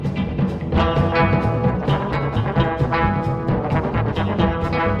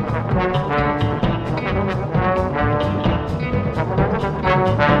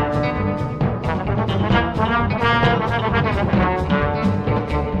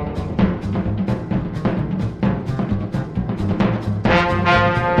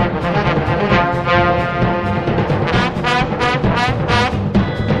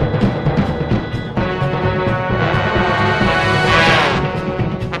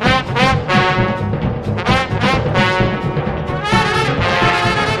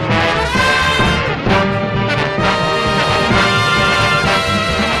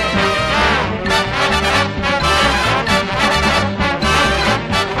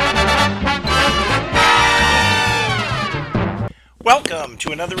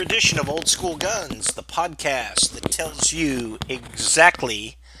to another edition of Old School Guns, the podcast that tells you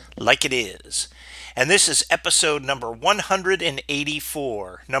exactly like it is. And this is episode number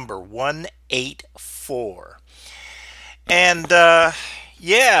 184. Number 184. And, I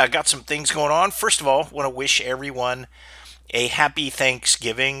got some things going on. First of all, want to wish everyone a happy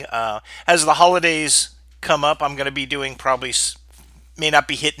Thanksgiving. As the holidays come up, I'm going to be doing may not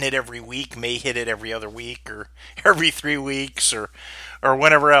be hitting it every week, may hit it every other week or every 3 weeks or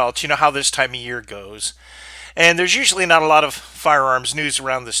whenever else. You know how this time of year goes. And there's usually not a lot of firearms news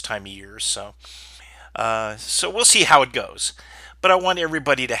around this time of year, so we'll see how it goes. But I want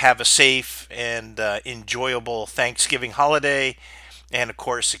everybody to have a safe and enjoyable Thanksgiving holiday, and of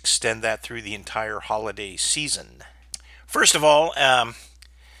course extend that through the entire holiday season. First of all, I'm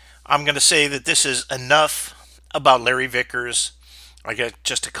going to say that this is enough about Larry Vickers. I got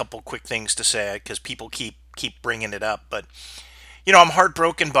just a couple quick things to say because people keep bringing it up. But, I'm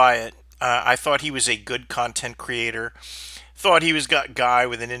heartbroken by it. I thought he was a good content creator. Thought he was a guy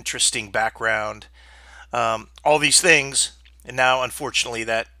with an interesting background. All these things. And now, unfortunately,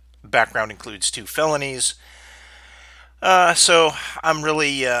 that background includes 2 felonies. So I'm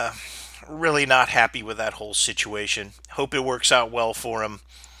really not happy with that whole situation. Hope it works out well for him.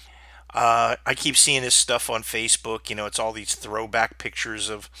 I keep seeing his stuff on Facebook. It's all these throwback pictures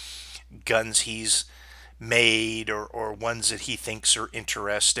of guns he's made or ones that he thinks are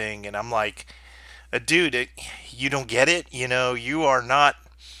interesting. And I'm like, dude, you don't get it. You're not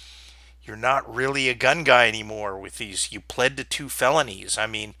really a gun guy anymore with these. You pled to 2 felonies. I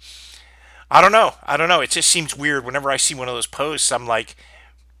mean, I don't know. It just seems weird. Whenever I see one of those posts, I'm like,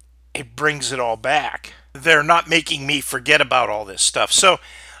 it brings it all back. They're not making me forget about all this stuff. So,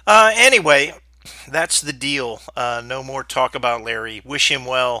 anyway, that's the deal. No more talk about Larry. Wish him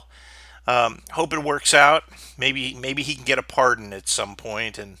well. Hope it works out. Maybe he can get a pardon at some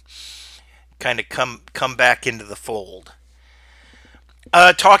point and kind of come back into the fold.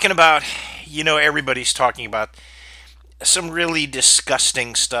 Talking about, everybody's talking about some really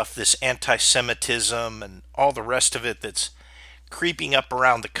disgusting stuff, this anti-Semitism and all the rest of it that's creeping up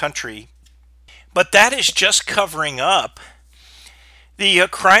around the country. But that is just covering up the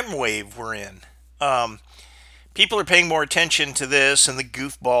crime wave we're in. People are paying more attention to this and the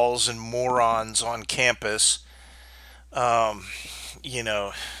goofballs and morons on campus.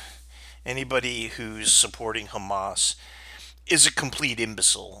 Anybody who's supporting Hamas is a complete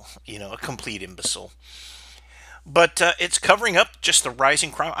imbecile. A complete imbecile. But it's covering up just the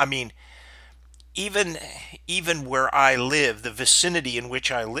rising crime. I mean, even where I live, the vicinity in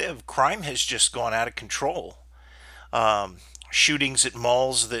which I live, crime has just gone out of control. Shootings at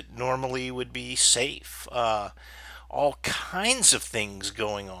malls that normally would be safe. All kinds of things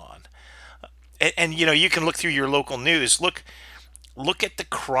going on. And you can look through your local news. Look at the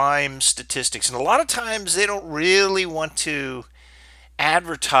crime statistics. And a lot of times they don't really want to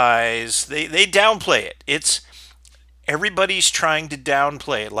advertise. They downplay it. Everybody's trying to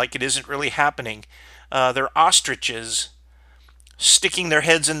downplay it like it isn't really happening. They're ostriches sticking their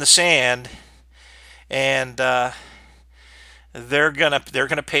heads in the sand, and they're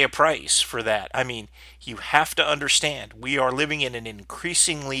gonna pay a price for that. I mean, you have to understand we are living in an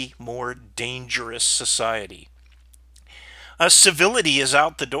increasingly more dangerous society. Civility is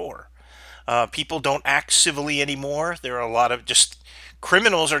out the door. People don't act civilly anymore. There are a lot of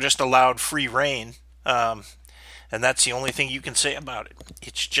criminals are just allowed free reign. And that's the only thing you can say about it.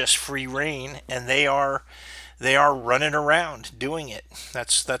 It's just free reign, and they are running around doing it.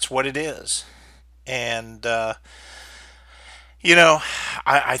 That's what it is. And I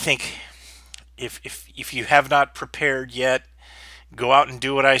think if you have not prepared yet, go out and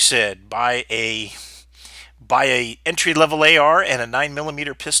do what I said. Buy a entry level AR and a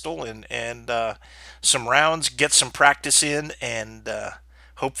 9mm pistol and some rounds. Get some practice in and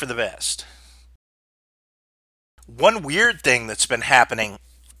hope for the best. One weird thing that's been happening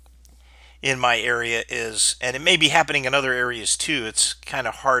in my area is, and it may be happening in other areas too, it's kind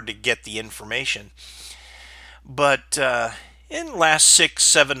of hard to get the information, but in the last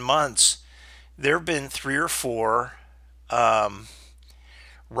 6-7 months, there have been 3 or 4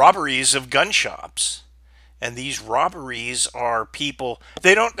 robberies of gun shops. And these robberies are people.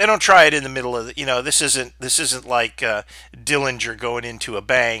 They don't try it in the middle of the. This isn't like Dillinger going into a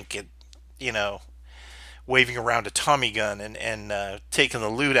bank and waving around a Tommy gun and taking the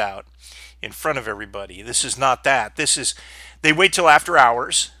loot out in front of everybody. This is not that. They wait till after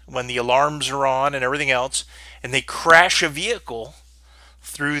hours when the alarms are on and everything else, and they crash a vehicle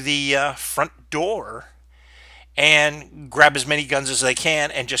through the front door and grab as many guns as they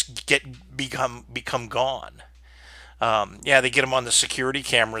can and just become gone. Yeah, they get them on the security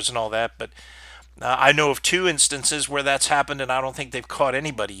cameras and all that, but I know of two instances where that's happened, and I don't think they've caught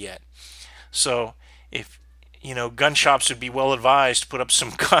anybody yet. So if gun shops would be well advised to put up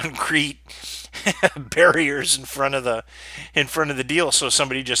some concrete barriers in front of the deal, so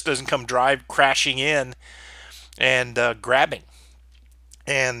somebody just doesn't come drive crashing in and grabbing.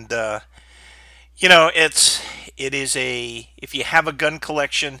 And it is a if you have a gun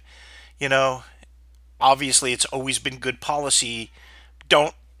collection, you know, obviously it's always been good policy.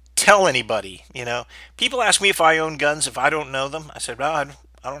 Don't tell anybody. People ask me if I own guns if I don't know them. I said, well,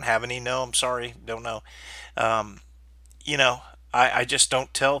 I don't have any. No, I'm sorry, don't know. Um, you know, I just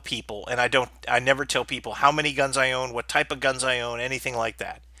don't tell people, and I never tell people how many guns I own, what type of guns I own, anything like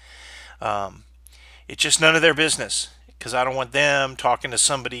that. Um, it's just none of their business because I don't want them talking to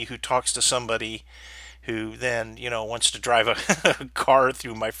somebody who talks to somebody who then wants to drive a car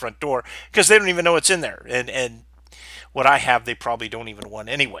through my front door because they don't even know what's in there, and what I have they probably don't even want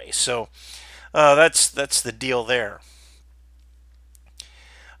anyway. So that's the deal there.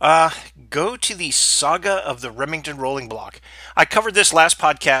 Uh, Go to the saga of the Remington rolling block. I covered this last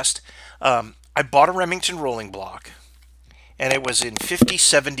podcast. I bought a Remington rolling block, and it was in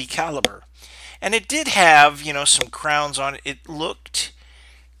 50/70 caliber, and it did have some crowns on it. It looked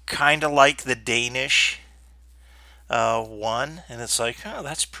kind of like the Danish one, and it's like, oh,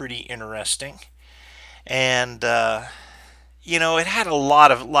 that's pretty interesting. And it had a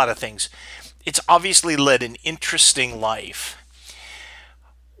lot of things. It's obviously led an interesting life.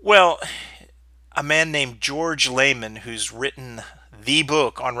 Well, a man named George Lehman, who's written the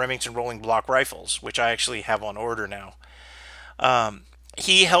book on Remington rolling block rifles, which I actually have on order now.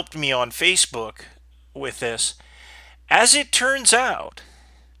 He helped me on Facebook with this. As it turns out,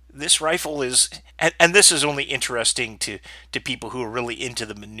 this rifle is, and this is only interesting to people who are really into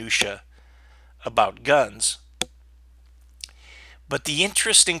the minutia about guns. But the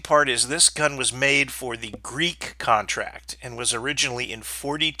interesting part is this gun was made for the Greek contract and was originally in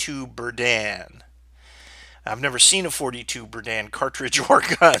 42 Berdan. I've never seen a 42 Berdan cartridge or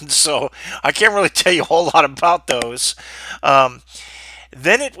gun, so I can't really tell you a whole lot about those. Um,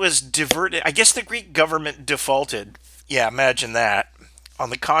 then it was diverted. I guess the Greek government defaulted. Yeah, imagine that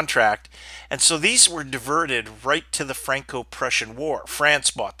on the contract. And so these were diverted right to the Franco-Prussian War.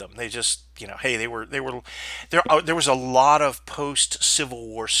 France bought them. They just, hey, they were there. There was a lot of post-Civil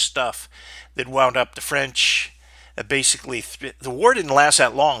War stuff that wound up the French. Basically, the war didn't last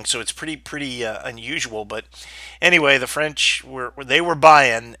that long, so it's pretty unusual. But anyway, the French were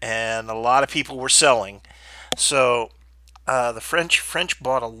buying, and a lot of people were selling. So the French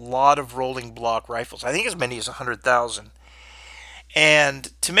bought a lot of rolling block rifles. I think as many as 100,000.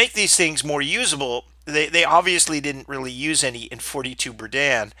 And to make these things more usable, they obviously didn't really use any in 42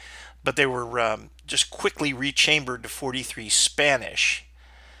 Berdan, but they were just quickly rechambered to 43 Spanish.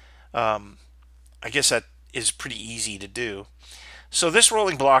 Um, I guess that is pretty easy to do. So this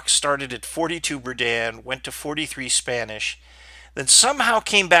rolling block started at 42 Berdan, went to 43 Spanish, then somehow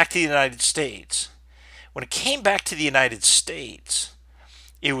came back to the United States. When it came back to the United States,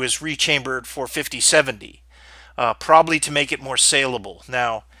 it was rechambered for 50/70, probably to make it more saleable.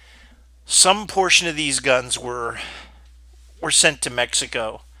 Now, some portion of these guns were sent to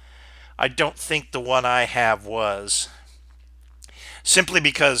Mexico. I don't think the one I have was, simply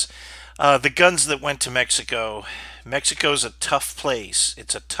because the guns that went to Mexico's a tough place.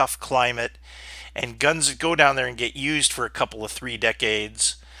 It's a tough climate, and guns that go down there and get used for a couple of 3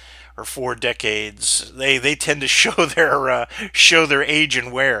 decades or 4 decades, they tend to show their age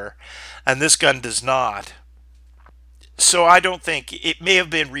and wear, and this gun does not. So I don't think it may have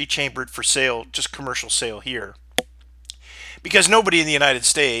been rechambered for sale, just commercial sale here, because nobody in the United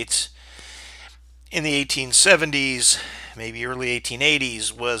States in the 1870s, maybe early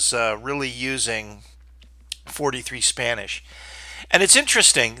 1880s, was really using 43 Spanish. And it's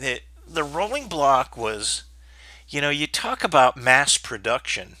interesting that the rolling block was, you talk about mass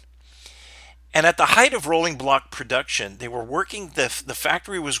production. And at the height of rolling block production, they were working, the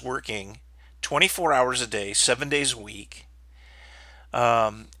factory was working 24 hours a day, 7 days a week.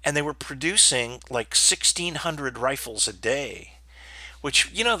 And they were producing like 1,600 rifles a day,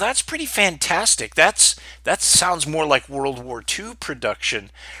 which, that's pretty fantastic. That sounds more like World War II production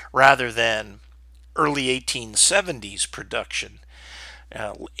rather than early 1870s production.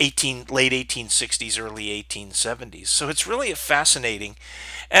 1860s, early 1870s. So it's really fascinating,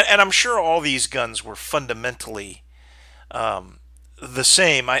 and I'm sure all these guns were fundamentally the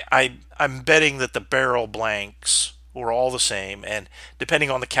same. I'm betting that the barrel blanks were all the same, and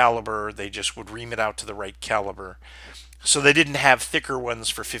depending on the caliber, they just would ream it out to the right caliber. So they didn't have thicker ones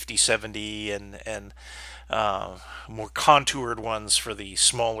for 50/70 and more contoured ones for the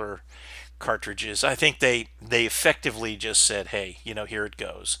smaller cartridges. I think they effectively just said, hey, here it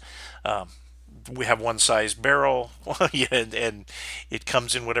goes. Um, we have one size barrel, yeah, and it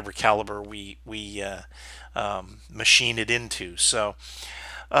comes in whatever caliber we machine it into. So,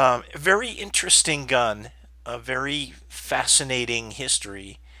 very interesting gun, a very fascinating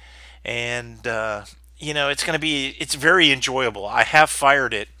history, and it's very enjoyable. I have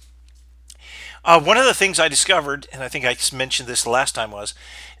fired it. One of the things I discovered, and I think I mentioned this the last time, was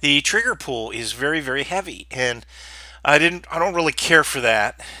the trigger pull is very, very heavy, and I don't really care for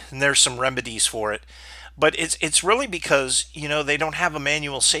that. And there's some remedies for it, but it's really because they don't have a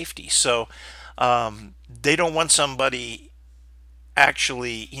manual safety, so they don't want somebody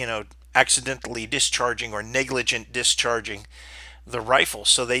actually accidentally discharging or negligent discharging the rifle.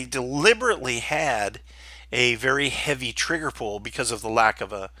 So they deliberately had a very heavy trigger pull because of the lack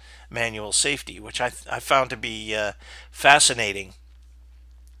of a manual safety, which I found to be fascinating.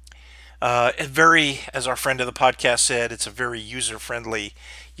 As our friend of the podcast said, it's a very user friendly.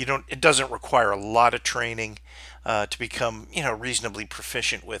 It doesn't require a lot of training to become, reasonably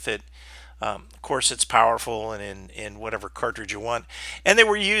proficient with it. Of course, it's powerful and in whatever cartridge you want. And they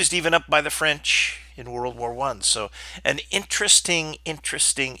were used even up by the French in World War One. So an interesting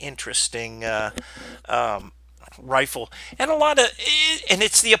rifle, and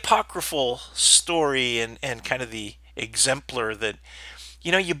it's the apocryphal story and kind of the exemplar that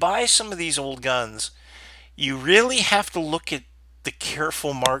you buy some of these old guns. You really have to look at the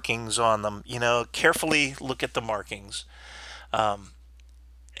careful markings on them. Carefully look at the markings.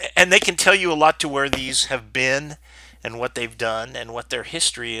 And they can tell you a lot to where these have been and what they've done and what their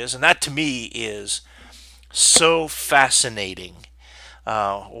history is. And that to me is so fascinating.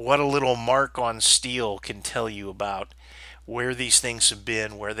 What a little mark on steel can tell you about where these things have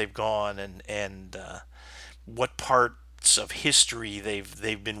been, where they've gone, and what parts of history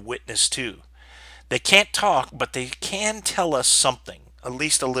they've been witness to. They can't talk, but they can tell us something, at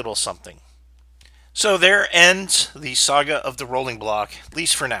least a little something. So there ends the saga of the rolling block, at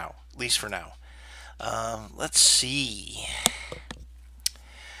least for now. At least for now. Let's see.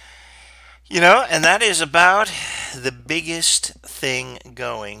 And that is about the biggest thing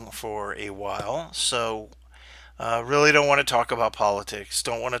going for a while. So, really don't want to talk about politics.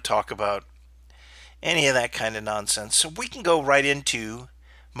 Don't want to talk about any of that kind of nonsense. So we can go right into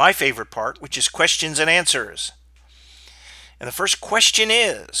my favorite part, which is questions and answers. And the first question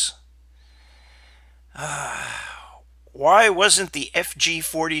is, why wasn't the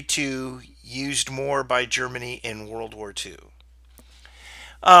FG-42 used more by Germany in World War II?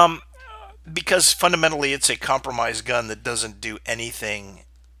 Because fundamentally it's a compromised gun that doesn't do anything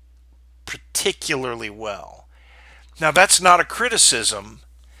particularly well. Now that's not a criticism,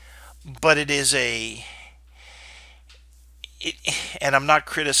 but it is and I'm not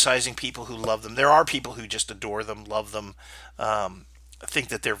criticizing people who love them. There are people who just adore them, love them, think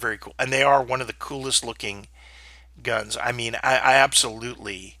that they're very cool, and they are one of the coolest looking guns. I mean, I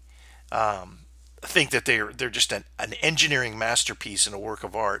absolutely think that they're just an engineering masterpiece and a work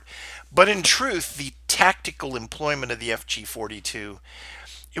of art. But in truth, the tactical employment of the FG-42,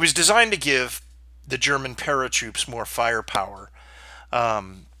 it was designed to give the German paratroops more firepower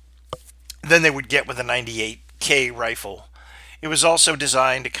than they would get with a 98K rifle. It was also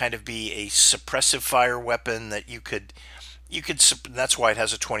designed to kind of be a suppressive fire weapon that that's why it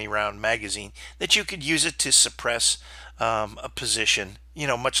has a 20 round magazine, that you could use it to suppress a position,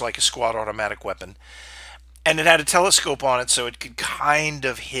 much like a squad automatic weapon. And it had a telescope on it, so it could kind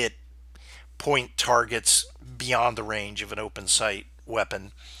of hit point targets beyond the range of an open sight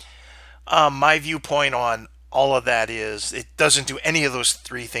weapon. My viewpoint on all of that is it doesn't do any of those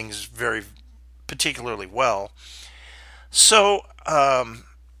three things very particularly well. So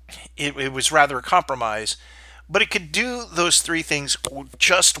it was rather a compromise, but it could do those three things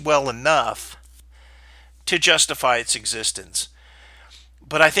just well enough to justify its existence.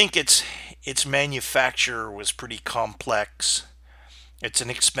 But I think its manufacture was pretty complex. It's an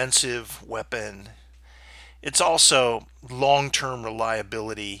expensive weapon. It's also long-term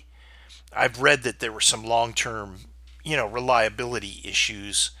reliability. I've read that there were some long-term, reliability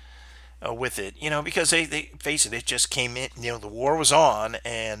issues with it, because they face it, it just came in, the war was on,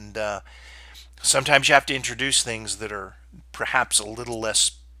 and sometimes you have to introduce things that are perhaps a little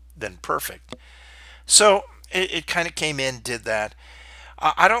less than perfect. So it kind of came in, did that.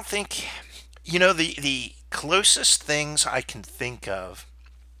 I don't think, the closest things I can think of.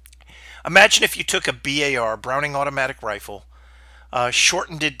 Imagine if you took a BAR, Browning Automatic Rifle,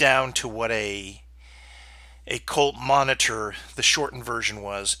 shortened it down to what a a Colt monitor, the shortened version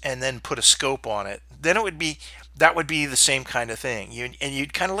was, and then put a scope on it, then it would be that would be the same kind of thing.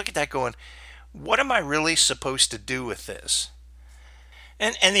 You'd kind of look at that going, what am I really supposed to do with this?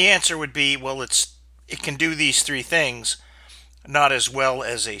 And the answer would be, well, it can do these three things, not as well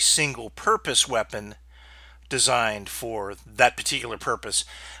as a single purpose weapon designed for that particular purpose,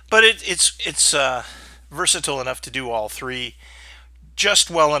 but it's versatile enough to do all three, just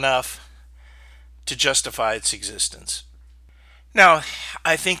well enough to justify its existence. Now,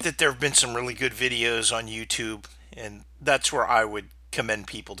 I think that there have been some really good videos on YouTube, and that's where I would commend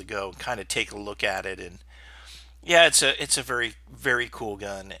people to go, kind of take a look at it. And yeah, it's a very very cool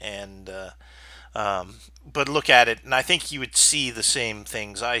gun, and but look at it, and I think you would see the same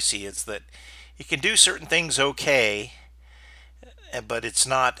things I see. It's that it can do certain things okay, but it's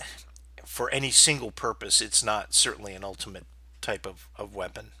not for any single purpose. It's not certainly an ultimate type of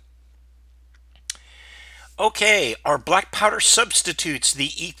weapon. Okay, are black powder substitutes the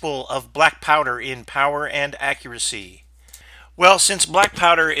equal of black powder in power and accuracy? Well, since black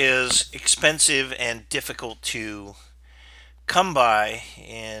powder is expensive and difficult to come by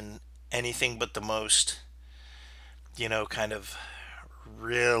in anything but the most, kind of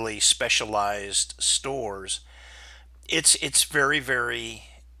really specialized stores, it's very very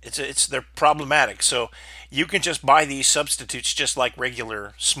they're problematic. So you can just buy these substitutes just like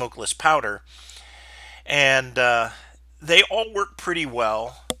regular smokeless powder, and they all work pretty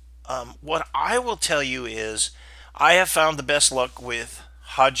well. What I will tell you is, I have found the best luck with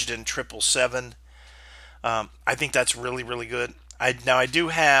Hodgdon 777. I think that's really really good. I do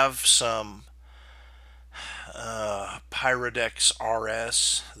have some Pyrodex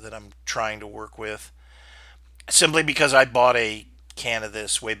RS that I'm trying to work with, simply because I bought a can of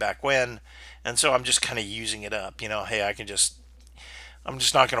this way back when, and so I'm just kind of using it up. Hey, I'm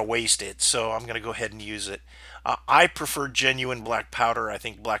just not going to waste it, so I'm going to go ahead and use it. I prefer genuine black powder. I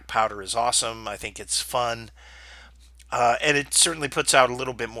think black powder is awesome. I think it's fun. And it certainly puts out a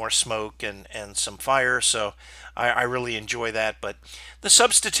little bit more smoke and some fire, so I really enjoy that. But the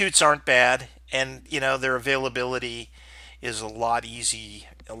substitutes aren't bad, and their availability is a lot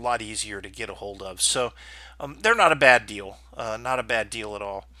easier to get a hold of. So they're not a bad deal, not a bad deal at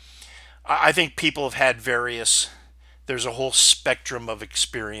all. I think people have had various. There's a whole spectrum of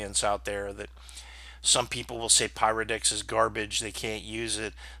experience out there. That some people will say Pyrodex is garbage, they can't use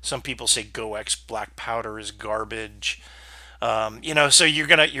it. Some people say GoX black powder is garbage. So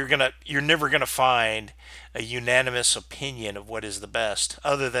you're never gonna find a unanimous opinion of what is the best,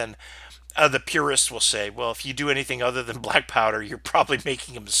 other than the purists will say, well, if you do anything other than black powder, you're probably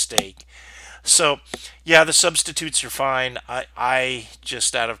making a mistake. So, yeah, the substitutes are fine. I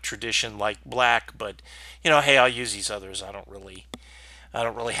just out of tradition like black, but hey, I'll use these others. I don't really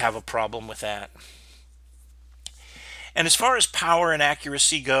have a problem with that. And as far as power and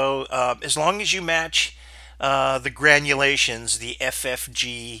accuracy go, as long as you match the granulations, the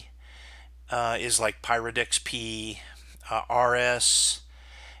FFG is like Pyrodex P, RS,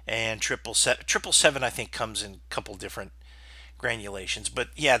 and 777. I think comes in a couple different granulations, but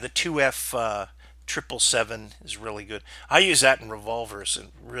yeah, the 2F 777 is really good. I use that in revolvers, and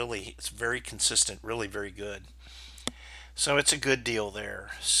really, it's very consistent, really very good. So it's a good deal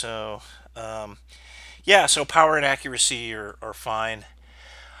there. So yeah, so power and accuracy are fine.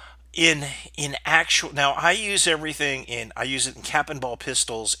 In actual, now I use it in cap and ball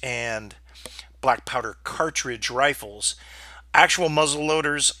pistols and black powder cartridge rifles. Actual muzzle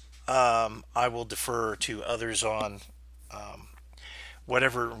loaders, I will defer to others on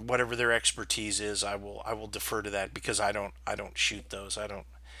whatever their expertise is. I will defer to that, because I don't shoot those. I don't.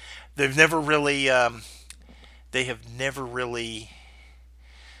 They've never really they have never really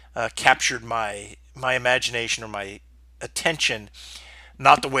captured my imagination or my attention.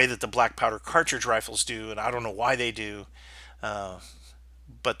 Not the way that the black powder cartridge rifles do, and I don't know why they do, uh,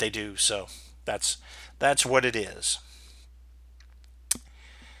 but they do. So that's that's what it is.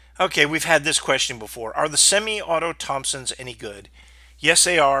 Okay, we've had this question before. Are the semi-auto Thompsons any good? Yes,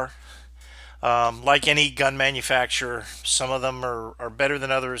 they are. Like any gun manufacturer, some of them are better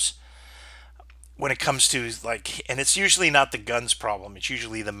than others when it comes to, like, and it's usually not the guns problem. It's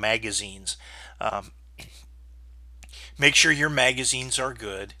usually the magazines. Um, Make sure your magazines are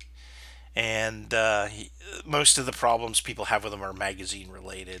good, and most of the problems people have with them are magazine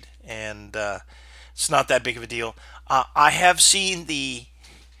related, and it's not that big of a deal. I have seen the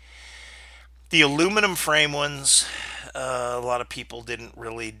aluminum frame ones. A lot of people didn't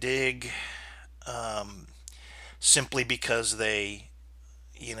really dig, um, simply because they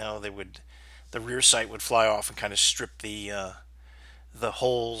would, the rear sight would fly off and kind of strip the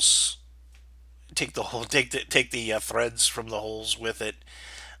holes, take the threads from the holes with it.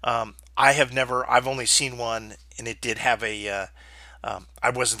 I have never. I've only seen one, and it did have a. I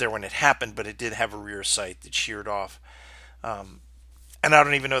wasn't there when it happened, but it did have a rear sight that sheared off. And I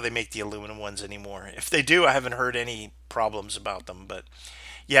don't even know they make the aluminum ones anymore. If they do, I haven't heard any problems about them. But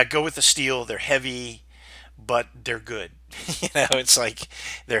yeah, go with the steel. They're heavy, but they're good. It's like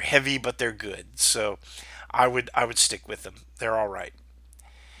they're heavy, but they're good. So I would stick with them. They're all right.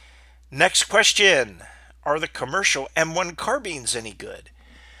 Next question: are the commercial M1 carbines any good?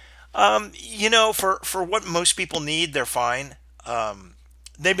 For what most people need, they're fine.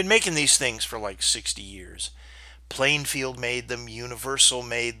 They've been making these things for like 60 years. Plainfield made them, Universal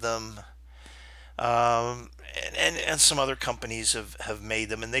made them, and some other companies have made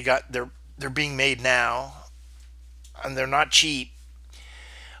them, and they're being made now, and they're not cheap.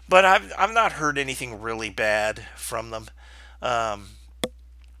 But I've not heard anything really bad from them. Um,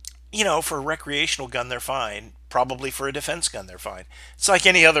 for a recreational gun, they're fine. Probably for a defense gun, they're fine. It's like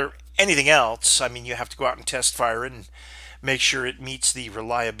anything else. I mean, you have to go out and test fire it and make sure it meets the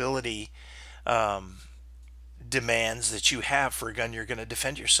reliability um, demands that you have for a gun you're going to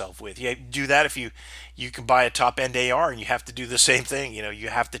defend yourself with. You do that if you can buy a top end AR, and you have to do the same thing. You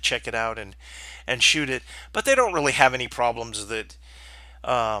have to check it out and shoot it. But they don't really have any problems that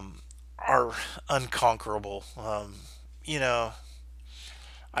are unconquerable. You know,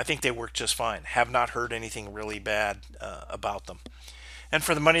 I think they work just fine. Have not heard anything really bad about them. And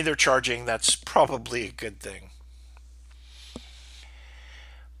for the money they're charging, that's probably a good thing.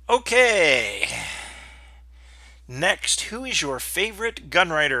 Okay. Next, who is your favorite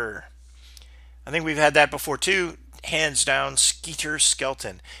gunwriter? I think we've had that before too. Hands down, Skeeter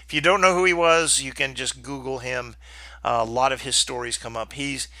Skelton. If you don't know who he was, you can just Google him. A lot of his stories come up.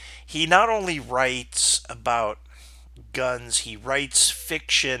 He not only writes about guns, he writes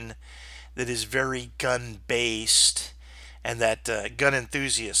fiction that is very gun based and that gun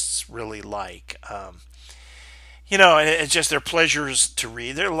enthusiasts really like. It's just their pleasures to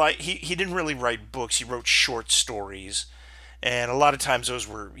read. They're like he didn't really write books. He wrote short stories, and a lot of times those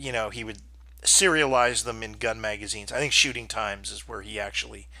were he would serialize them in gun magazines. I think Shooting Times is where he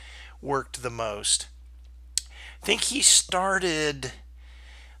actually worked the most. I think he started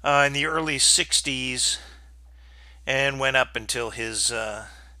in the early '60s and went up until his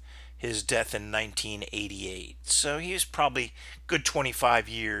death in 1988. So he was probably good 25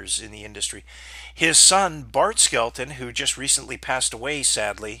 years in the industry. His son Bart Skelton, who just recently passed away,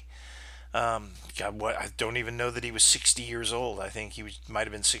 sadly. God, what I don't even know that he was 60 years old. I think might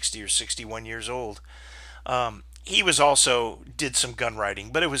have been 60 or 61 years old. He was also did some gun writing,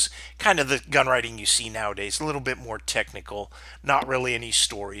 but it was kind of the gun writing you see nowadays, a little bit more technical, not really any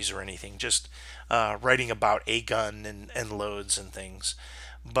stories or anything, just writing about a gun and loads and things.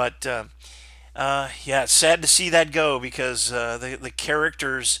 But yeah, it's sad to see that go because the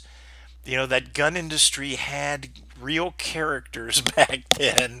characters, that gun industry had real characters back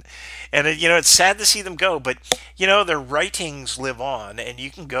then, and it's sad to see them go. But their writings live on, and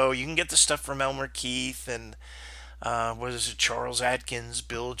you can get the stuff from Elmer Keith and what is it, Charles Atkins,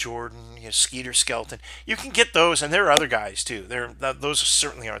 Bill Jordan, Skeeter Skelton. You can get those, and there are other guys too. Those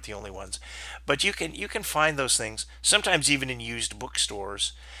certainly aren't the only ones, but you can find those things sometimes even in used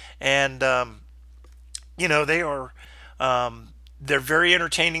bookstores, and they are they're very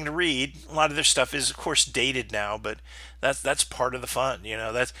entertaining to read. A lot of their stuff is, of course, dated now, but that's part of the fun.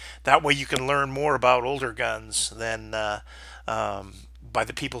 That way you can learn more about older guns than by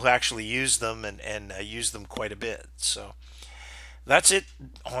the people who actually use them and use them quite a bit. So that's it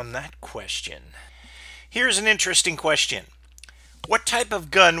on that question. Here's an interesting question. What type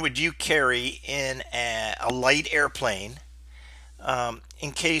of gun would you carry in a light airplane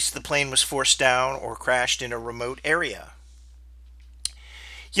in case the plane was forced down or crashed in a remote area?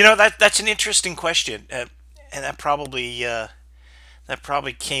 That's an interesting question, and that probably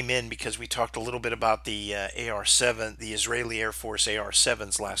came in because we talked a little bit about the AR-7, the Israeli Air Force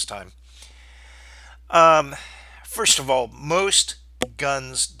AR-7s last time. First of all, most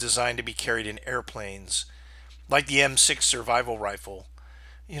guns designed to be carried in airplanes, like the M6 survival rifle,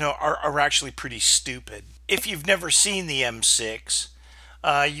 are actually pretty stupid. If you've never seen the M6,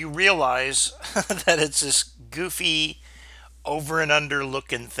 you realize that it's this goofy, over and under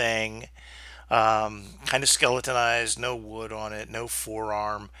looking thing, kind of skeletonized, no wood on it, no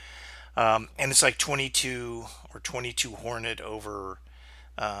forearm, and it's like 22 or 22 Hornet over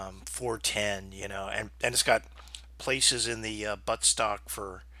 410, and it's got places in the buttstock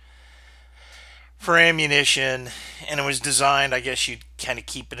for ammunition, and it was designed, I guess you'd kind of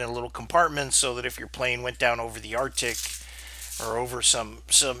keep it in a little compartment so that if your plane went down over the Arctic, or over some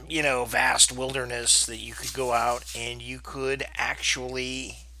vast wilderness that you could go out and you could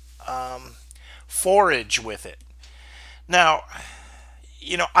actually forage with it. Now,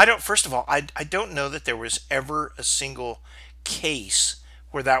 I don't. First of all, I don't know that there was ever a single case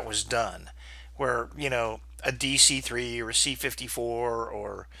where that was done, where a DC-3 or a C-54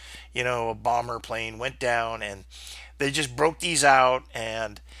 or a bomber plane went down and they just broke these out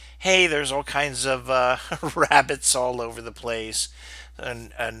and hey, there's all kinds of rabbits all over the place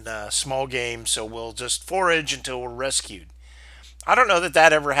and small game, so we'll just forage until we're rescued. I don't know that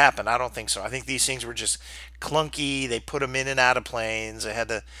that ever happened. I don't think so. I think these things were just clunky. They put them in and out of planes. They had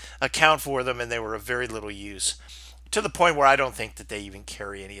to account for them, and they were of very little use. To the point where I don't think that they even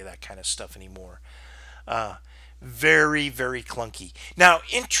carry any of that kind of stuff anymore. Uh, Very, very clunky. Now,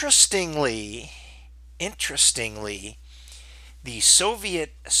 interestingly, the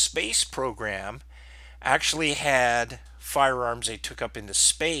Soviet space program actually had firearms they took up into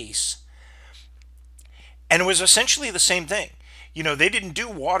space, and it was essentially the same thing. They didn't do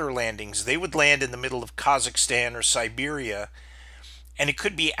water landings. They would land in the middle of Kazakhstan or Siberia, and it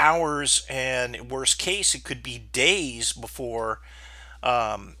could be hours, and worst case, it could be days before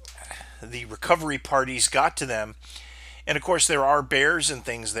the recovery parties got to them. And of course, there are bears and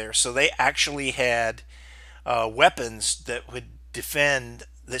things there, so they actually had weapons that would defend,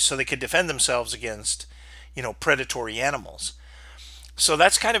 so they could defend themselves against, predatory animals. So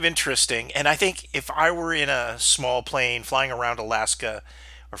that's kind of interesting. And I think if I were in a small plane flying around Alaska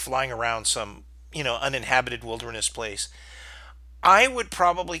or flying around some, uninhabited wilderness place, I would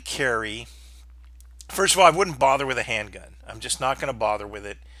probably carry, first of all, I wouldn't bother with a handgun. I'm just not going to bother with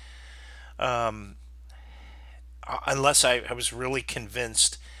it unless I was really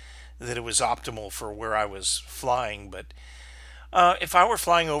convinced that it was optimal for where I was flying. But if I were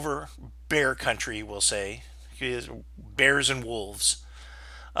flying over bear country, we'll say, bears and wolves,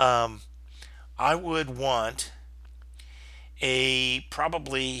 um, I would want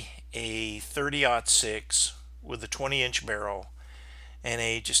probably a 30-06 with a 20-inch barrel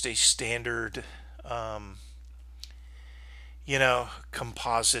and just a standard, um,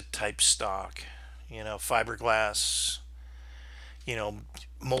 composite type stock, fiberglass, you know,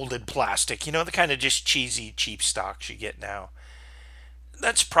 molded plastic, the kind of just cheesy, cheap stocks you get now.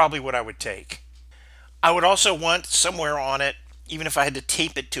 That's probably what I would take. I would also want somewhere on it, even if I had to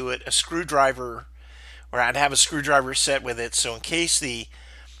tape it to it, a screwdriver, or I'd have a screwdriver set with it. So in case the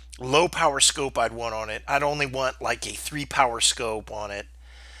low power scope I'd want on it, I'd only want like a 3 power scope on it.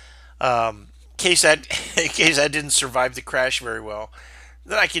 In case I didn't survive the crash very well,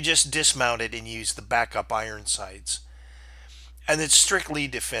 then I could just dismount it and use the backup iron sights. And it's strictly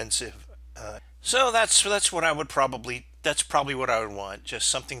defensive. So that's what I would probably that's probably what I would want. Just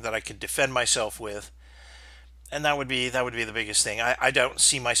something that I could defend myself with, and that would be the biggest thing. I don't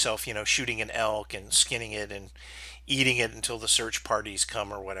see myself, shooting an elk and skinning it and eating it until the search parties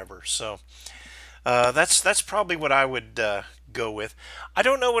come or whatever. So that's probably what I would go with. I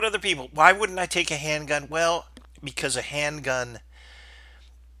don't know what other people. Why wouldn't I take a handgun? Well, because a handgun,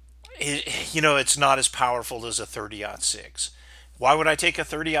 it's not as powerful as a 30-06. Why would I take a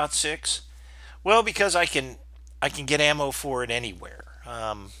 30-06? Well, because I can get ammo for it anywhere.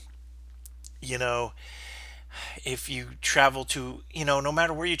 You know, if you travel to, no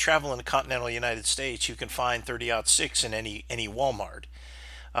matter where you travel in the continental United States, you can find 30-06 in any Walmart.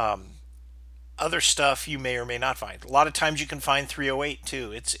 Other stuff you may or may not find. A lot of times you can find 308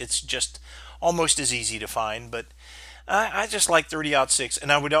 too. It's just almost as easy to find, but I just like 30-06,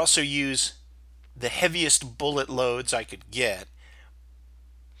 and I would also use the heaviest bullet loads I could get,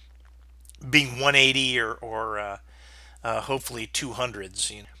 being 180 or hopefully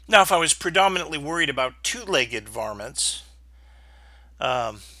 200s. Now, if I was predominantly worried about two-legged varmints,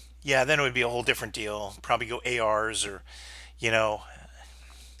 yeah, then it would be a whole different deal. Probably go ARs or, you know,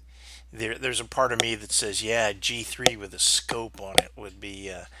 there's a part of me that says, yeah, G3 with a scope on it would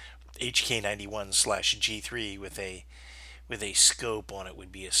be HK91 slash G3 with a scope on it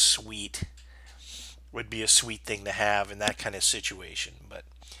would be a sweet thing to have in that kind of situation. But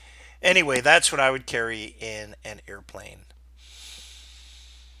anyway, that's what I would carry in an airplane.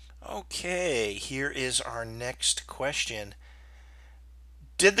 Okay, here is our next question.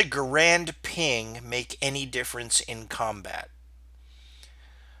 Did the Garand ping make any difference in combat?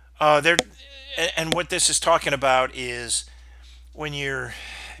 There, and what this is talking about is when you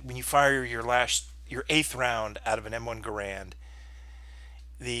fire your eighth round out of an M1 Garand,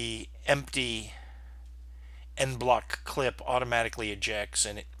 the empty end block clip automatically ejects,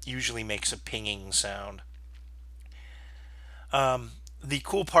 and it usually makes a pinging sound. The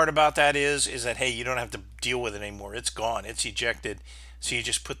cool part about that is that hey, you don't have to deal with it anymore. It's gone. It's ejected. So you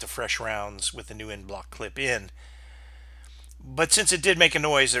just put the fresh rounds with the new end block clip in. But since it did make a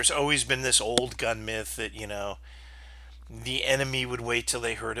noise, there's always been this old gun myth that, the enemy would wait till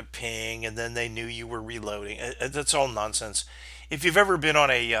they heard a ping and then they knew you were reloading. That's all nonsense. If you've ever been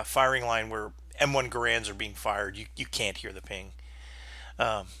on a firing line where M1 Garands are being fired, you can't hear the ping.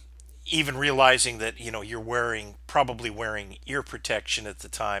 Um, Even realizing that you're probably wearing ear protection at the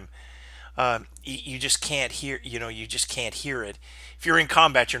time, you just can't hear. You just can't hear it. If you're in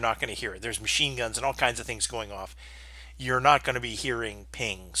combat, you're not going to hear it. There's machine guns and all kinds of things going off. You're not going to be hearing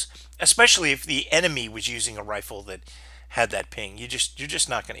pings, especially if the enemy was using a rifle that had that ping. You're just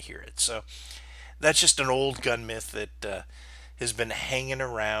not going to hear it. So that's just an old gun myth that has been hanging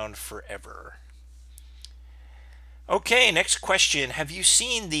around forever. Okay, next question. Have you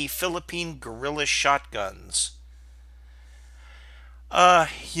seen the Philippine guerrilla shotguns?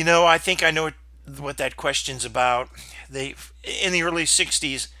 I think I know what that question's about. They In the early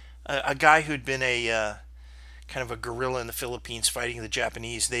 '60s, a guy who'd been a kind of a guerrilla in the Philippines fighting the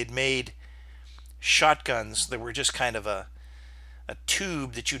Japanese, they'd made shotguns that were just kind of a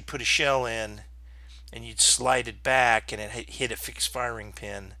tube that you'd put a shell in and you'd slide it back and it hit a fixed firing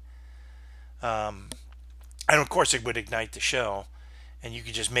pin. Um, and of course, it would ignite the shell. And you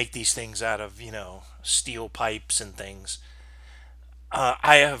could just make these things out of, steel pipes and things.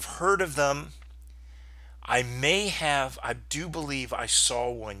 I have heard of them. I do believe I saw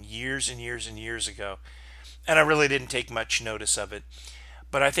one years and years and years ago. And I really didn't take much notice of it.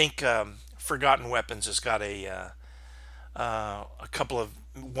 But I think Forgotten Weapons has got a couple of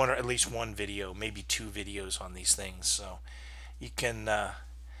one or at least one video, maybe two videos on these things. So you can,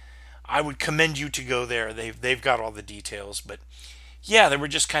 I would commend you to go there. They've got all the details, but yeah, they were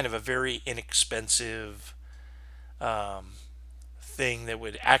just kind of a very inexpensive um, thing that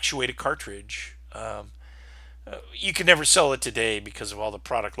would actuate a cartridge. You could never sell it today because of all the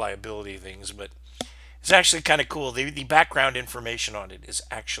product liability things, but it's actually kind of cool. The background information on it is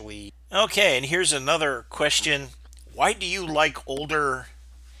actually okay. And here's another question: why do you like older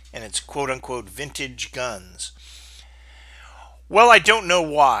and it's quote unquote vintage guns? Well, I don't know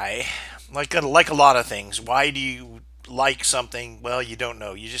why. Like a lot of things, why do you like something? Well, you don't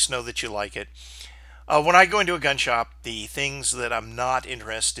know. You just know that you like it. When I go into a gun shop, the things that I'm not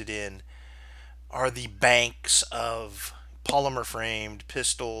interested in are the banks of polymer framed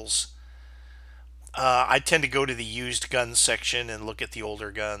pistols. I tend to go to the used guns section and look at the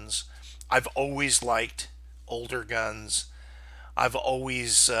older guns. I've always liked older guns. I've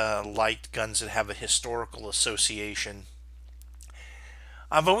always liked guns that have a historical association.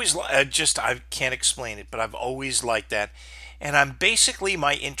 I've always just I can't explain it, but I've always liked that. And I'm basically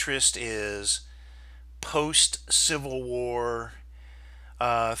my interest is post Civil War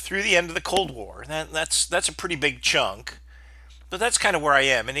through the end of the Cold War. That's a pretty big chunk, but that's kind of where I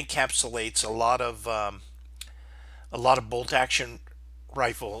am. It encapsulates a lot of bolt action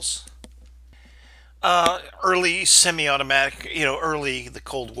rifles, early semi-automatic, early the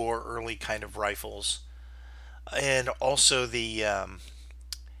Cold War, early kind of rifles, and also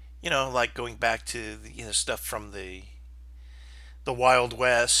like going back to stuff from the Wild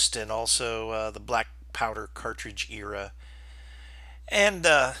West and also the black powder cartridge era. And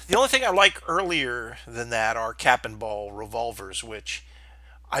the only thing I like earlier than that are cap and ball revolvers, which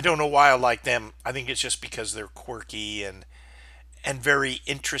I don't know why I like them. I think it's just because they're quirky and very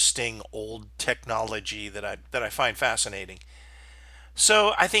interesting old technology that I find fascinating.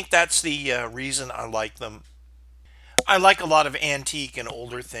 So I think that's the reason I like them. I like a lot of antique and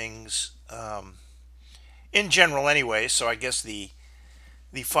older things in general, anyway. So I guess the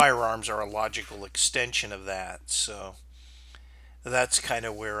firearms are a logical extension of that. So that's kind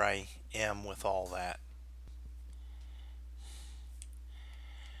of where I am with all that.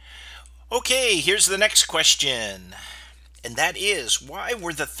 Okay, here's the next question. And that is, why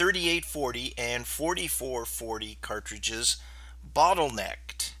were the 3840 and 4440 cartridges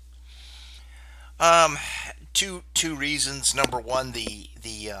bottlenecked? Um, two reasons. Number one, the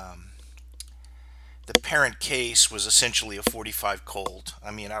parent case was essentially a 45 Colt.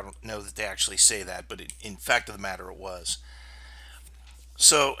 I mean, I don't know that they actually say that, but in fact of the matter, it was.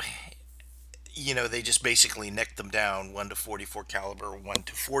 So they just basically necked them down, one to 44 caliber, one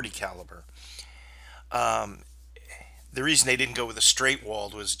to 40 caliber. Um, the reason they didn't go with a straight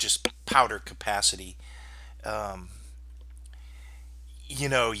walled was just powder capacity. Um,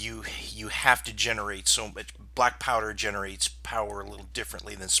 you have to generate so much. Black powder generates power a little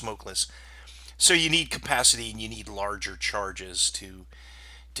differently than smokeless, so you need capacity and you need larger charges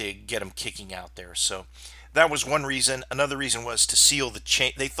to get them kicking out there. So that was one reason. Another reason was to seal the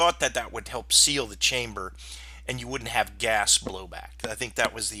chain. They thought that that would help seal the chamber, and you wouldn't have gas blowback. I think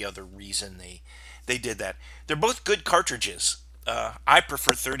that was the other reason they did that. They're both good cartridges. I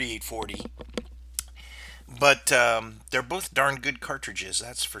prefer 3840, but they're both darn good cartridges.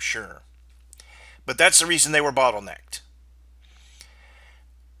 That's for sure. But that's the reason they were bottlenecked.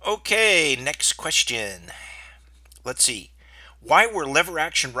 Okay, next question. Let's see. Why were lever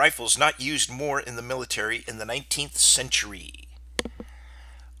action rifles not used more in the military in the 19th century?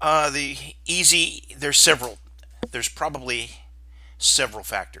 There's probably several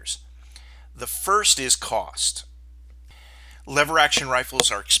factors. The first is cost. Lever action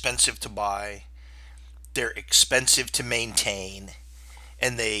rifles are expensive to buy, they're expensive to maintain,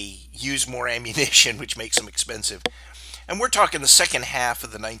 and they use more ammunition, which makes them expensive. And we're talking the second half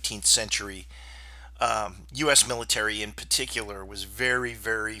of the 19th century. U.S. military in particular was very,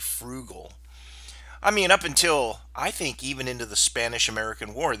 very frugal. I mean, up until I think even into the Spanish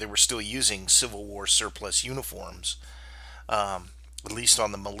American War, they were still using Civil War surplus uniforms, at least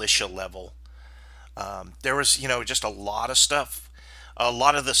on the militia level. There was, just a lot of stuff. A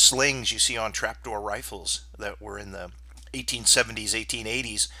lot of the slings you see on trapdoor rifles that were in the 1870s,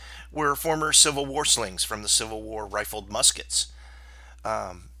 1880s were former Civil War slings from the Civil War rifled muskets.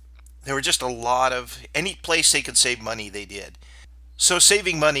 There were just a lot of any place they could save money, they did. So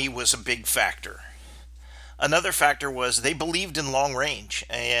saving money was a big factor. Another factor was they believed in long range,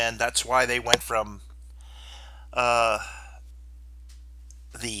 and that's why they went from uh,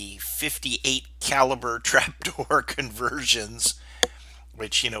 the 58 caliber trapdoor conversions,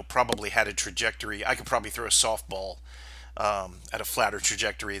 which probably had a trajectory. I could probably throw a softball at a flatter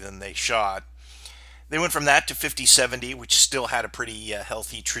trajectory than they shot. They went from that to 50-70, which still had a pretty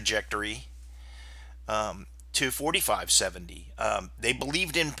healthy trajectory, to 45-70. They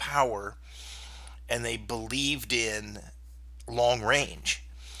believed in power, and they believed in long range.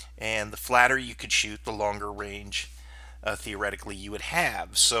 And the flatter you could shoot, the longer range theoretically you would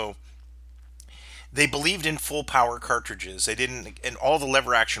have. So they believed in full power cartridges. They didn't, and all the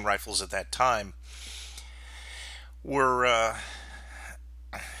lever action rifles at that time were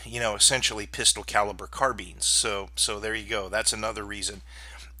essentially pistol caliber carbines. So there you go. That's another reason.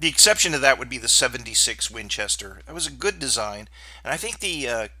 The exception to that would be the 76 Winchester. It was a good design, and I think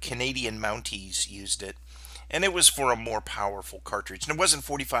the Canadian Mounties used it, and it was for a more powerful cartridge. And it wasn't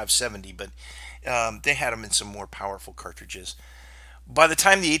 45-70, but they had them in some more powerful cartridges. By the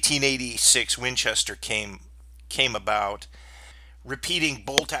time the 1886 Winchester came about, repeating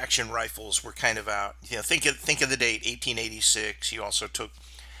bolt action rifles were kind of out. Think of the date 1886. You also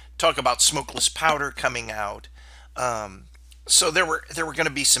talk about smokeless powder coming out. So there were going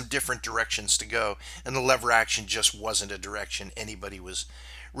to be some different directions to go, and the lever action just wasn't a direction anybody was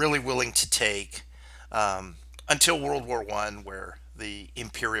really willing to take until World War One, where the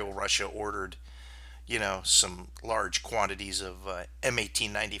Imperial Russia ordered some large quantities of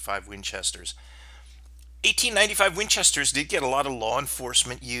M1895 Winchesters. 1895 Winchesters did get a lot of law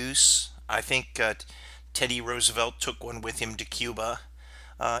enforcement use. I think Teddy Roosevelt took one with him to Cuba.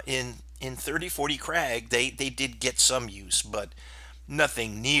 In 3040 Crag, they did get some use, but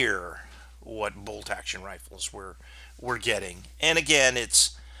nothing near what bolt action rifles were getting. And again,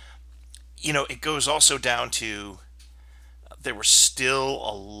 it goes also down to there were still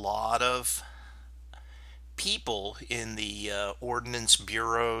a lot of people in the ordnance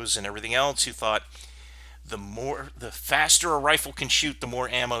bureaus and everything else who thought the faster a rifle can shoot, the more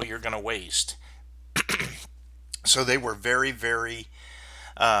ammo you're going to waste. So they were very, very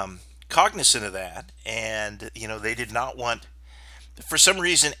cognizant of that, and they did not want. For some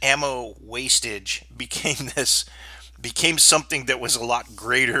reason, ammo wastage became something that was a lot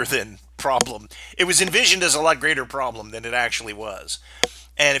greater than problem. It was envisioned as a lot greater problem than it actually was.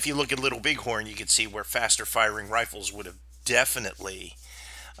 And if you look at Little Bighorn, you can see where faster firing rifles would have definitely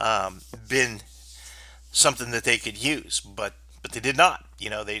been something that they could use, but they did not.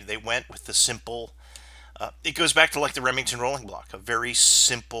 They went with the simple. It goes back to like the Remington Rolling Block, a very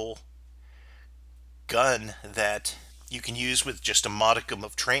simple gun that you can use with just a modicum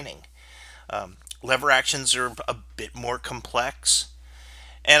of training. Lever actions are a bit more complex,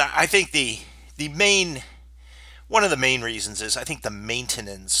 and I think one of the main reasons is I think the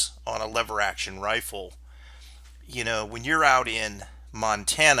maintenance on a lever action rifle. When you're out in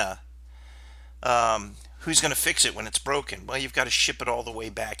Montana, who's going to fix it when it's broken? Well, you've got to ship it all the way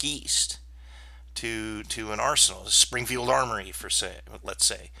back east to an arsenal, Springfield Armory, let's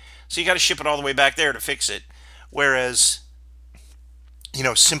say. So you got to ship it all the way back there to fix it. Whereas,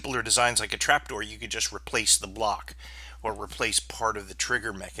 simpler designs like a trapdoor, you could just replace the block or replace part of the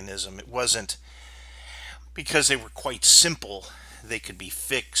trigger mechanism. It wasn't because they were quite simple, they could be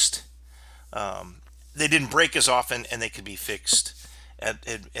fixed. They didn't break as often, and they could be fixed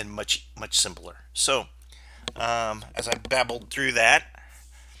and much simpler. So, as I babbled through that,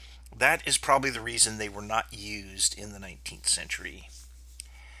 that is probably the reason they were not used in the 19th century.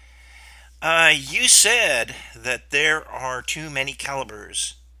 You said that there are too many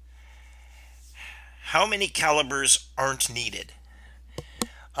calibers. How many calibers aren't needed?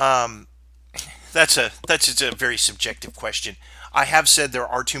 Um, that's a very subjective question. I have said there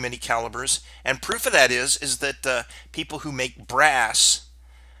are too many calibers, and proof of that is that people who make brass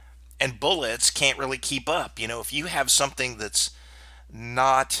and bullets can't really keep up. You know, if you have something that's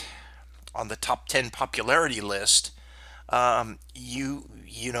not on the top 10 popularity list, you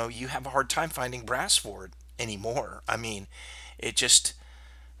have a hard time finding brass for it anymore. I mean, it just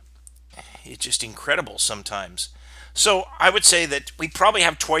it's just incredible sometimes. So I would say that we probably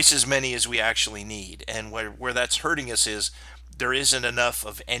have twice as many as we actually need, and where that's hurting us is there isn't enough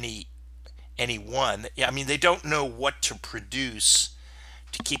of any one. Yeah, I mean, they don't know what to produce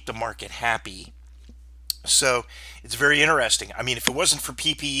to keep the market happy. So it's very interesting. I mean, if it wasn't for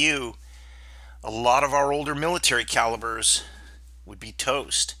PPU, a lot of our older military calibers would be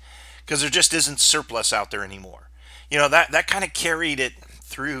toast because there just isn't surplus out there anymore. You know, that kind of carried it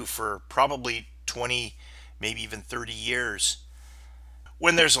through for probably 20, maybe even 30 years.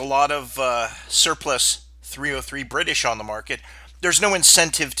 When there's a lot of surplus 303 British on the market, there's no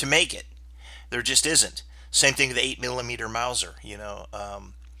incentive to make it. There just isn't. Same thing with the 8 millimeter Mauser.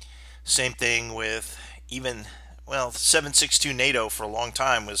 Same thing with even 7.62 NATO for a long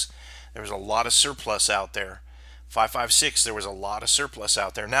time was there was a lot of surplus out there. 5.56 there was a lot of surplus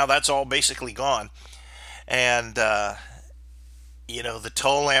out there. Now that's all basically gone, and the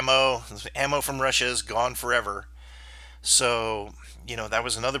toll ammo from Russia is gone forever. So that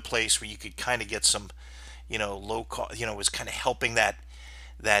was another place where you could kind of get some low cost. It was kind of helping that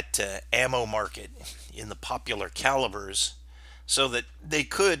ammo market in the popular calibers so that they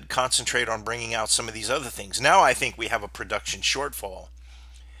could concentrate on bringing out some of these other things. Now I think we have a production shortfall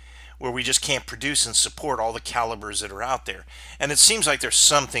where we just can't produce and support all the calibers that are out there. And it seems like there's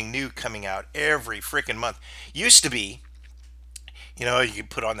something new coming out every freaking month. Used to be, you could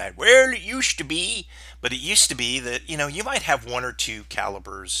put on that, well, it used to be, but it used to be that, you might have one or two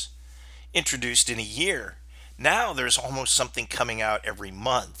calibers introduced in a year. Now there's almost something coming out every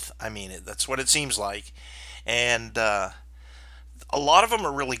month. I mean, that's what it seems like. And a lot of them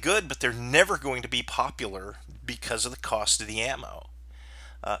are really good, but they're never going to be popular because of the cost of the ammo.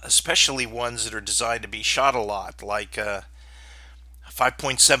 Especially ones that are designed to be shot a lot, like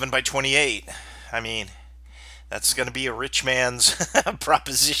 5.7 by 28. I mean, that's going to be a rich man's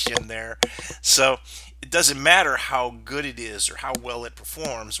proposition there. So it doesn't matter how good it is or how well it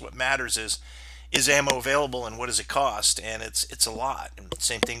performs. What matters is ammo available and what does it cost? And it's a lot. And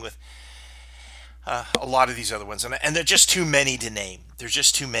same thing with a lot of these other ones, and they're just too many to name. There's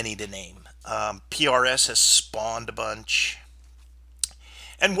just too many to name. PRS has spawned a bunch.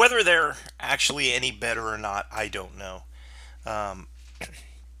 And whether they're actually any better or not, I don't know. I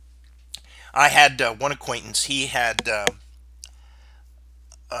had one acquaintance. He had a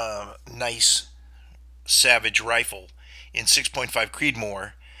nice Savage rifle in 6.5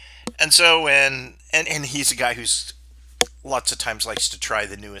 Creedmoor. And so, and he's a guy who's lots of times likes to try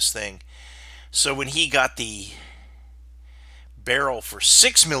the newest thing. So when he got the barrel for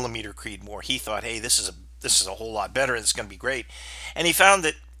 6 millimeter Creedmoor, he thought, hey, this is a whole lot better. It's going to be great. And he found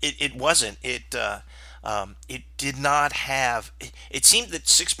that it wasn't. It did not have. It seemed that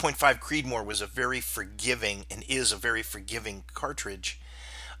 6.5 Creedmoor was a very forgiving and is a very forgiving cartridge,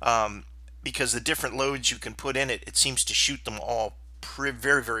 because the different loads you can put in it, it seems to shoot them all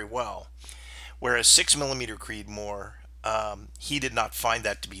very, very well. Whereas 6 millimeter Creedmoor, he did not find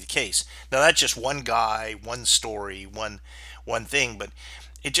that to be the case. Now that's just one guy, one story, one thing, but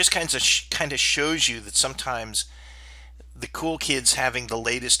it just kind of shows you that sometimes the cool kids having the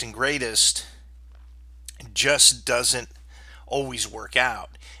latest and greatest just doesn't always work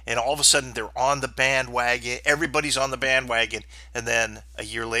out. And all of a sudden they're on the bandwagon, everybody's on the bandwagon, and then a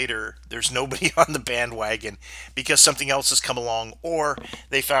year later there's nobody on the bandwagon because something else has come along, or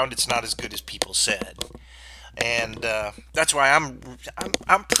they found it's not as good as people said. And that's why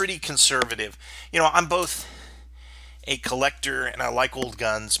I'm pretty conservative. I'm both a collector and I like old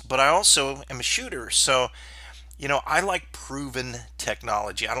guns, but I also am a shooter. So I like proven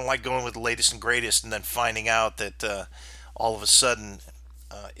technology. I don't like going with the latest and greatest and then finding out that all of a sudden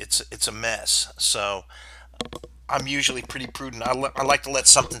it's a mess. So I'm usually pretty prudent. I like to let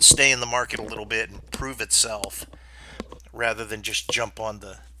something stay in the market a little bit and prove itself. rather than just jump on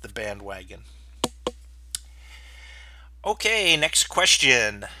the bandwagon. Okay, next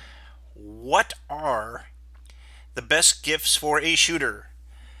question. What are the best gifts for a shooter?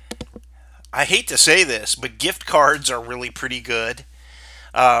 I hate to say this, but gift cards are really pretty good,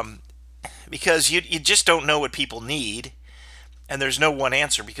 um, because you just don't know what people need. And there's no one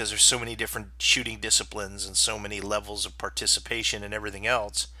answer because there's so many different shooting disciplines and so many levels of participation and everything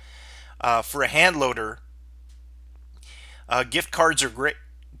else. For a hand loader, gift cards are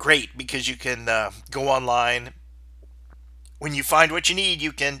great because you can go online. When you find what you need,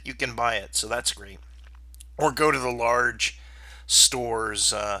 you can buy it. So that's great. Or go to the large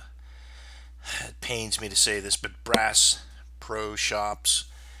stores. It pains me to say this, but Brass Pro Shops,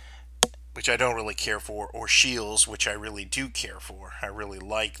 which I don't really care for, or Shields, which I really do care for. I really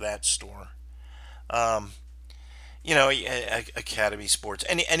like that store. Um, Academy Sports,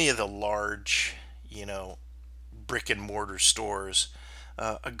 any of the large, brick and mortar stores,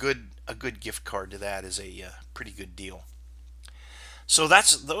 a good gift card to that is a pretty good deal. So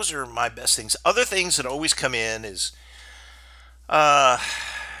those are my best things. Other things that always come in is, uh,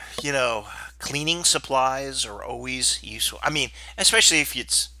 you know, cleaning supplies are always useful. I mean, especially if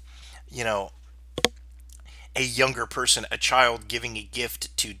it's, you know, a younger person, a child giving a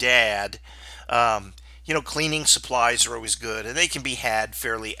gift to dad. Um, Cleaning supplies are always good, and they can be had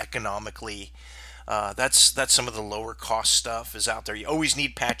fairly economically. That's some of the lower cost stuff is out there. You always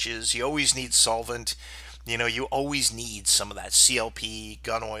need patches. You always need solvent. You always need some of that CLP,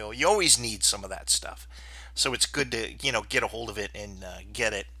 gun oil. You always need some of that stuff. So it's good to get a hold of it and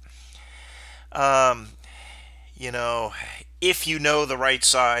get it. Um, you know, if you know the right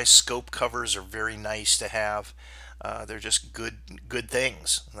size, scope covers are very nice to have. They're just good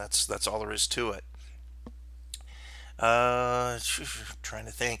things. That's all there is to it. Trying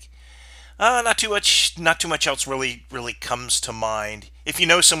to think. Not too much else really comes to mind. If you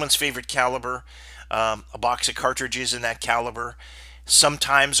know someone's favorite caliber, a box of cartridges in that caliber,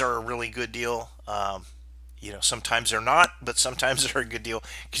 sometimes are a really good deal. Sometimes they're not, but sometimes they're a good deal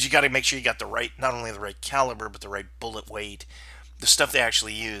because you got to make sure you got the right, not only the right caliber, but the right bullet weight, the stuff they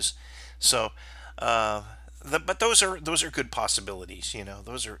actually use. So, but those are good possibilities.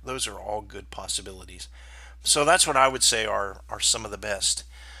 Those are all good possibilities. So that's what I would say are some of the best.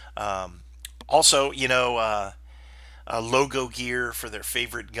 Um, Also, logo gear for their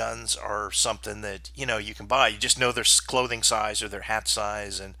favorite guns are something that you can buy. You just know their clothing size or their hat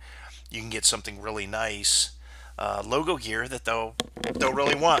size, and you can get something really nice logo gear that they'll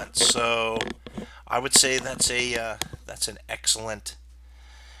really want. So I would say that's an excellent.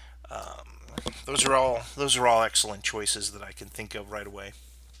 Those are all excellent choices that I can think of right away.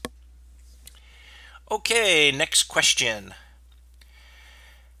 Okay, next question.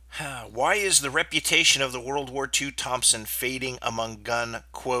 Why is the reputation of the World War II Thompson fading among gun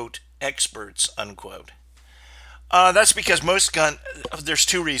quote experts unquote? That's because most gun. There's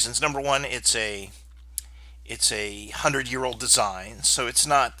two reasons. Number one, it's a 100-year-old design, so it's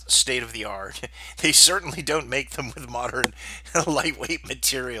not state of the art. They certainly don't make them with modern lightweight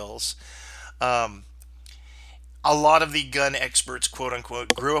materials. Um, a lot of the gun experts, quote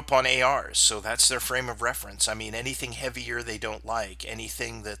unquote, grew up on ARs, so that's their frame of reference. I mean, anything heavier they don't like.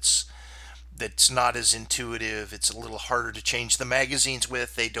 Anything that's not as intuitive, it's a little harder to change the magazines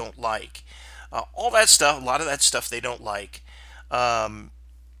with, they don't like. All that stuff, a lot of that stuff they don't like. Um,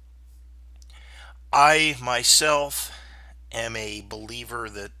 I myself am a believer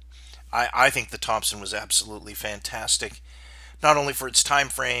that I think the Thompson was absolutely fantastic, not only for its time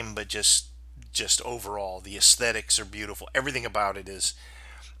frame, but just overall. The aesthetics are beautiful. Everything about it is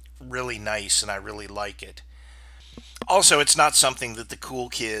really nice, and I really like it. Also, it's not something that the cool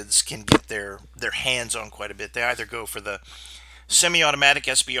kids can get their hands on quite a bit. They either go for the semi-automatic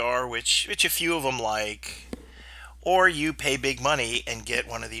SBR, which a few of them like, or you pay big money and get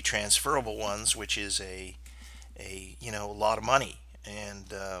one of the transferable ones, which is a lot of money,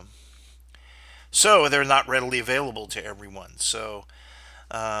 and so they're not readily available to everyone. So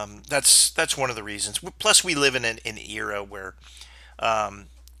that's one of the reasons. Plus, we live in an era where um,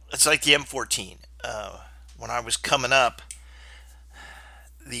 it's like the M14. When I was coming up,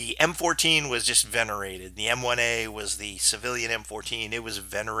 the M14 was just venerated. The M1A was the civilian M14. It was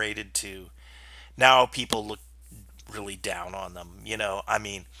venerated too. Now people look really down on them. I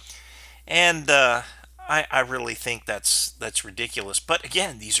mean, and I really think that's ridiculous. But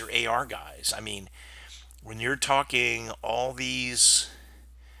again, these are AR guys. I mean, when you're talking all these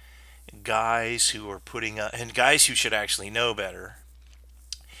guys who are putting up, and guys who should actually know better,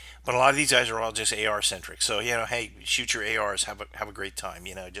 but a lot of these guys are all just AR centric. So hey, shoot your ARs, have a great time.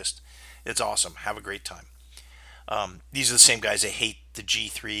 Just it's awesome. Have a great time. These are the same guys that hate the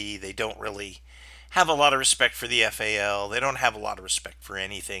G3. They don't really have a lot of respect for the FAL. They don't have a lot of respect for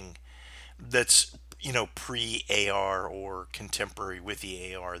anything that's pre-AR or contemporary with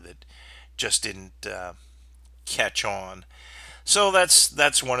the AR that just didn't catch on. So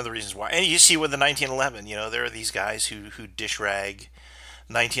that's one of the reasons why. And you see with the 1911, there are these guys who dish rag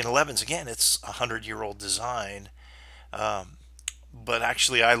 1911s. Again, it's a 100-year-old design. But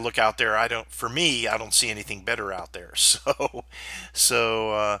actually, I look out there. I don't. For me, I don't see anything better out there. So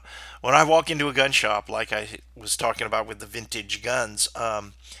when I walk into a gun shop, like I was talking about with the vintage guns,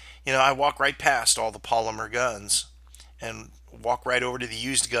 I walk right past all the polymer guns and walk right over to the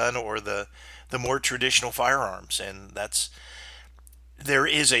used gun or the more traditional firearms, and there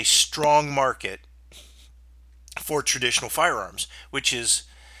is a strong market for traditional firearms, which is,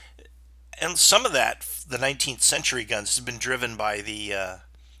 and some of that, the 19th century guns, has been driven by the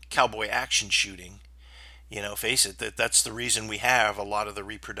cowboy action shooting. Face it, that's the reason we have a lot of the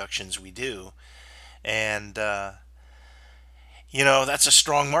reproductions we do, and that's a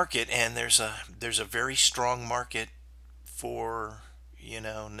strong market, and there's a very strong market for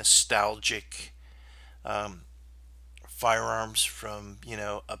nostalgic um, firearms from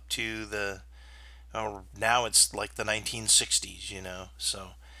up to the, oh, now it's like the 1960s. So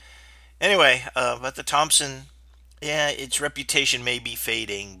anyway, but the Thompson, yeah, its reputation may be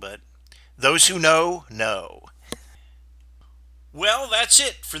fading, but those who know. Well, that's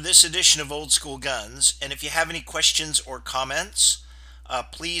it for this edition of Old School Guns. And if you have any questions or comments,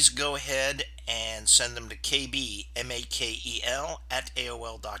 please go ahead and send them to kbmakel at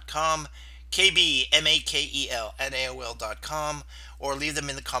AOL.com, kbmakel at AOL.com, or leave them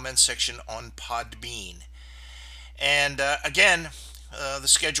in the comments section on Podbean. And again, the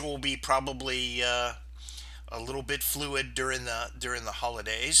schedule will be probably a little bit fluid during the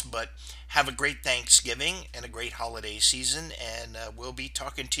holidays, but have a great Thanksgiving and a great holiday season, and we'll be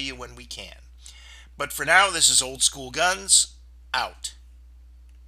talking to you when we can. But for now, this is Old School Guns, out.